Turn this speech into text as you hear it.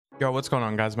Yo, what's going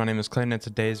on, guys? My name is Clayton. In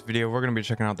today's video, we're going to be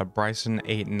checking out the BRYSON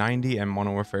 890 and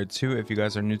Modern Warfare 2. If you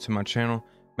guys are new to my channel,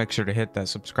 make sure to hit that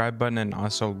subscribe button and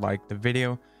also like the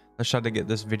video. Let's try to get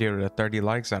this video to 30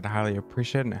 likes. I'd highly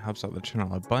appreciate it, and it helps out the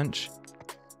channel a bunch.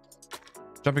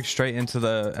 Jumping straight into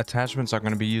the attachments, I'm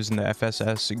going to be using the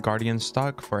FSS Guardian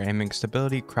stock for aiming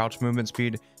stability, crouch movement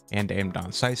speed, and aim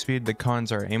down sight speed. The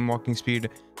cons are aim walking speed,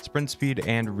 sprint speed,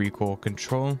 and recoil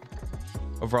control.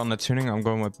 Over on the tuning, I'm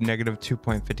going with negative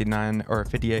 2.59 or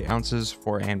 58 ounces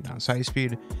for aim down sight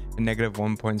speed and negative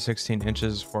 1.16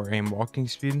 inches for aim walking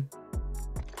speed.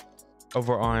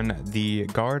 Over on the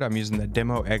guard, I'm using the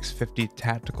Demo X50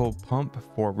 tactical pump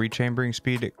for rechambering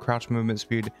speed, crouch movement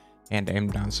speed, and aim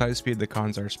down sight speed. The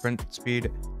cons are sprint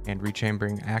speed and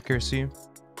rechambering accuracy.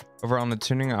 Over on the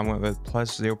tuning, I went with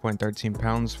plus 0.13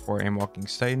 pounds for aim walking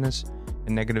steadiness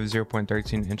and negative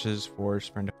 0.13 inches for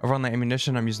sprint. Over on the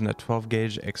ammunition, I'm using the 12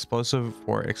 gauge explosive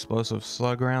for explosive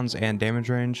slug rounds and damage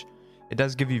range. It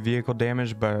does give you vehicle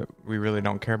damage, but we really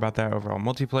don't care about that overall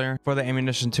multiplayer. For the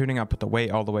ammunition tuning, I put the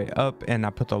weight all the way up and I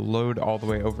put the load all the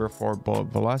way over for bullet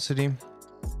velocity.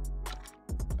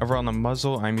 Over on the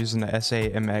muzzle, I'm using the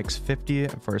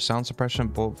MW2 for sound suppression,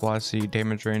 bullet velocity,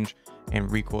 damage range,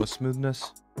 and recoil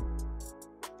smoothness.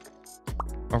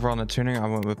 Over on the tuning, I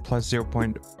went with plus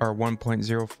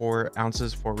 1.04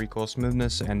 ounces for recoil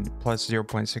smoothness and plus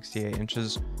 0.68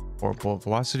 inches for bullet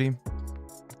velocity.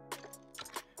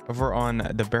 Over on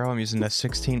the barrel, I'm using the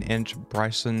 16-inch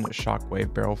BRYSON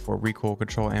shockwave barrel for recoil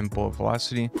control and bullet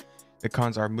velocity. The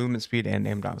cons are movement speed and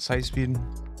aim down sight speed.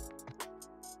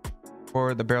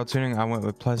 For the barrel tuning, I went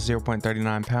with plus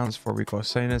 0.39 pounds for recoil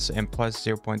steadiness and plus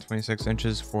 0.26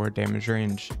 inches for damage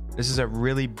range. This is a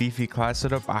really beefy class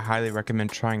setup. I highly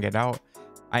recommend trying it out.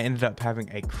 I ended up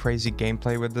having a crazy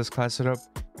gameplay with this class setup.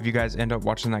 If you guys end up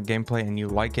watching that gameplay and you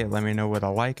like it, let me know with a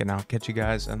like, and I'll catch you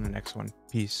guys in the next one.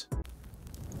 Peace.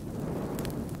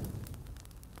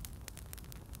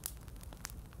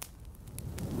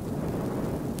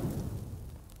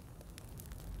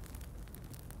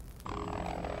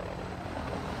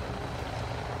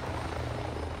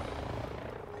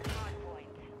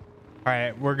 All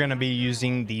right, we're gonna be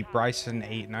using the BRYSON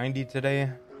 890 today.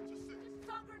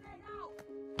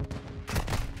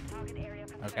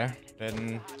 Okay,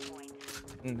 didn't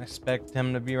expect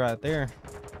him to be right there.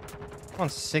 I'm on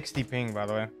 60 ping, by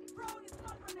the way.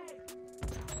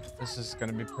 This is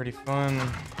gonna be pretty fun.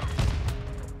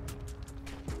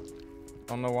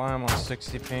 Don't know why I'm on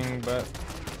 60 ping, but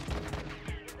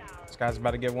this guy's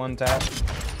about to get one tap.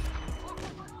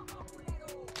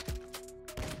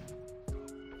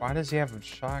 Why does he have a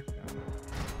shotgun?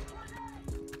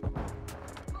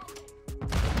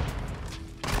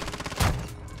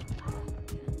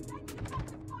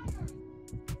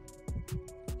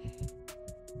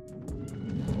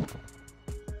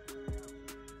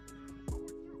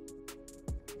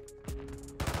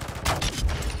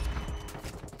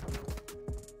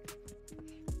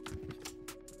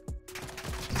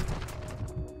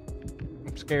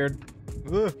 I'm scared.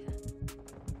 Ugh.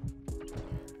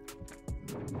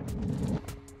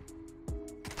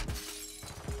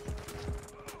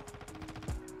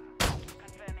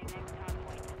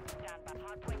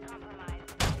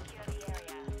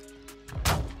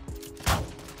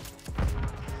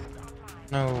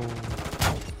 No.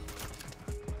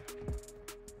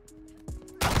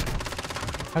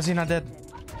 How's he not dead?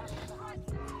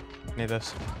 Need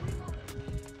this.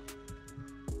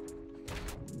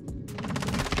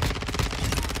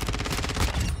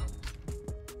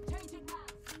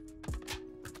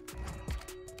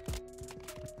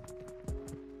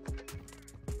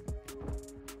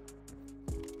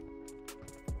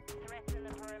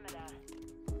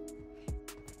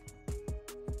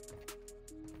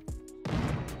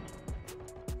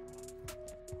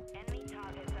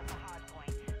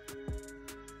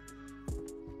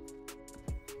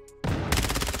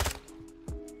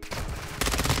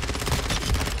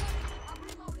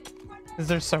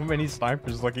 There's so many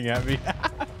snipers looking at me.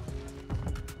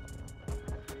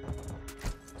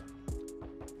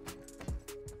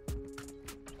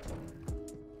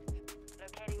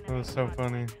 That was so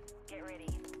funny.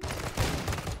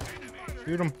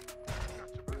 Shoot him.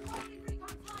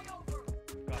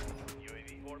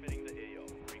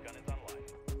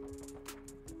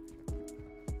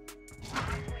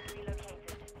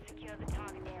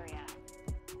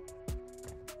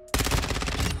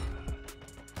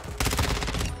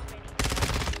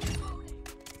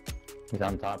 He's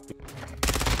on top.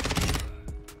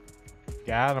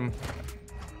 Got him.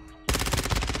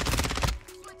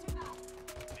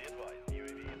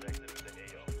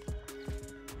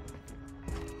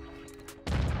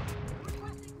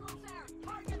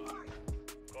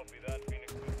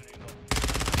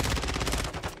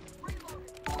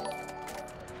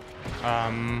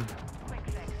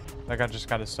 That guy just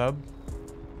got a sub.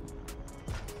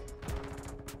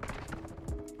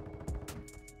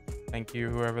 Thank you,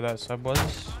 whoever that sub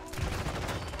was.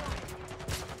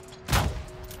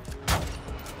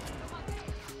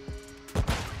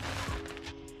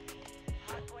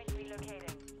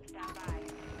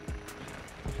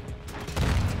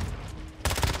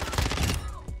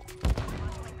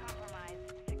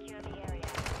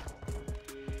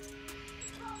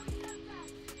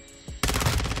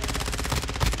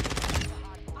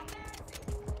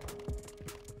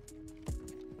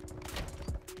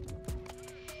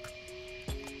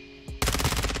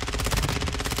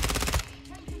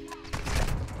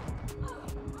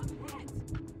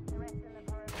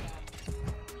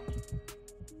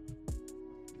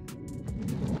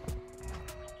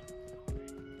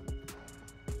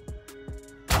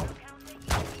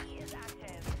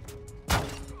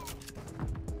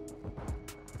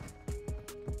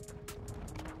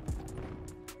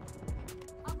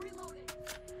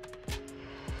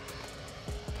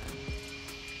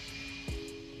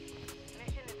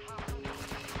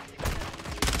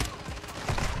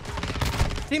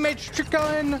 Teammates, trick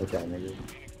gun.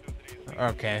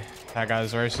 Okay, that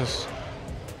guy's racist.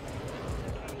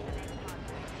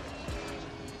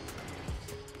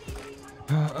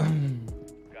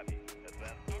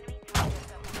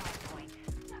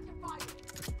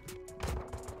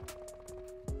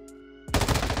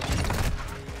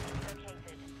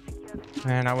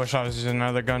 Man, I wish I was using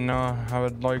another gun now. I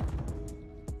would like.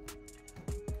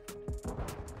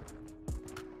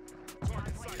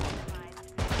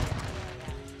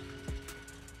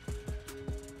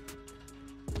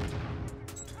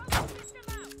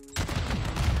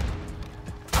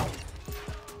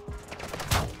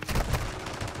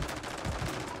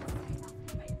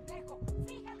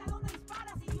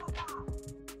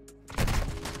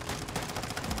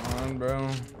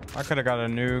 Bro, I could have got a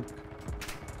nuke.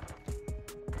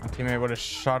 My teammate would have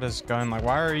shot his gun. Like,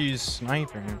 why are you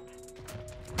sniping?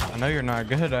 I know you're not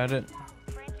good at it.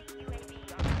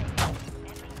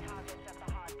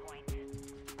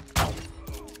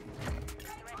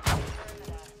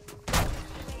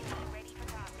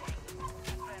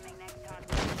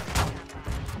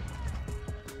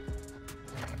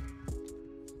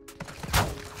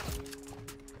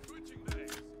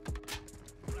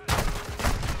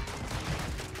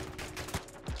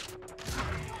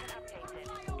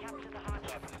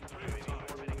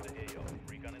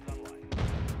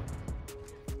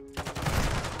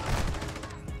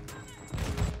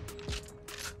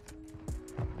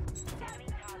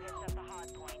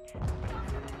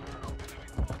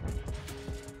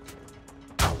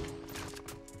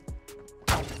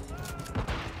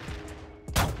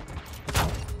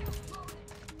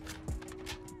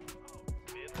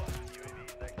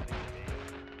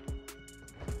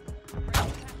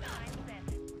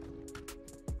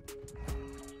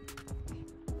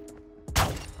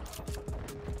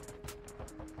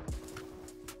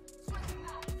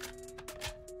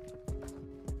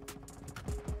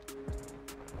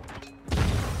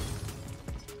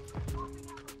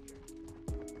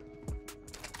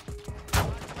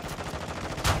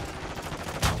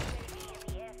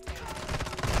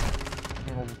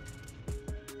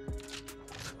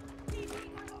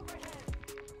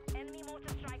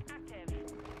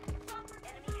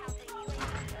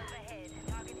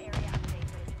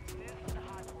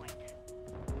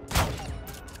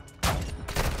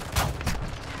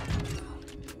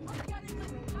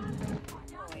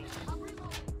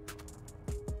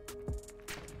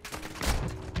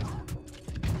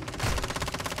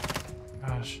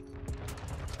 Gosh.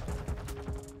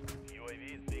 UAV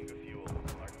is being refueled.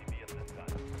 RTB at this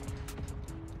time.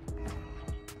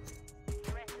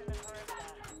 Threats in the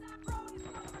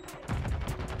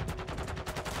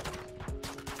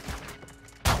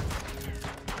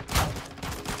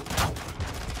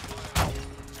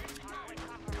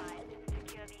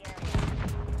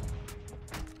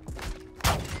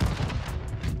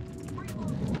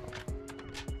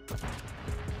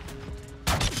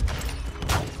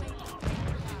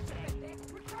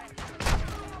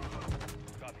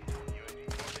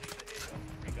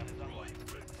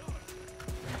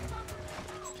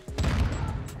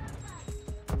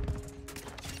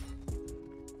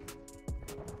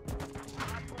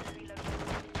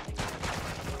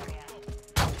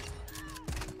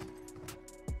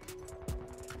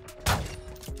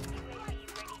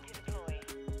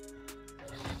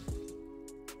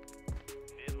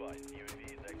UAV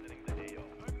is exiting the AO.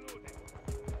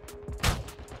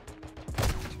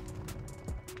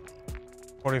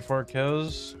 44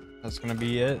 kills. That's gonna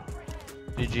be it.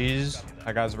 GG's.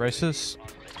 That guy's racist.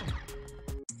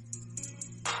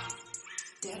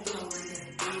 Dead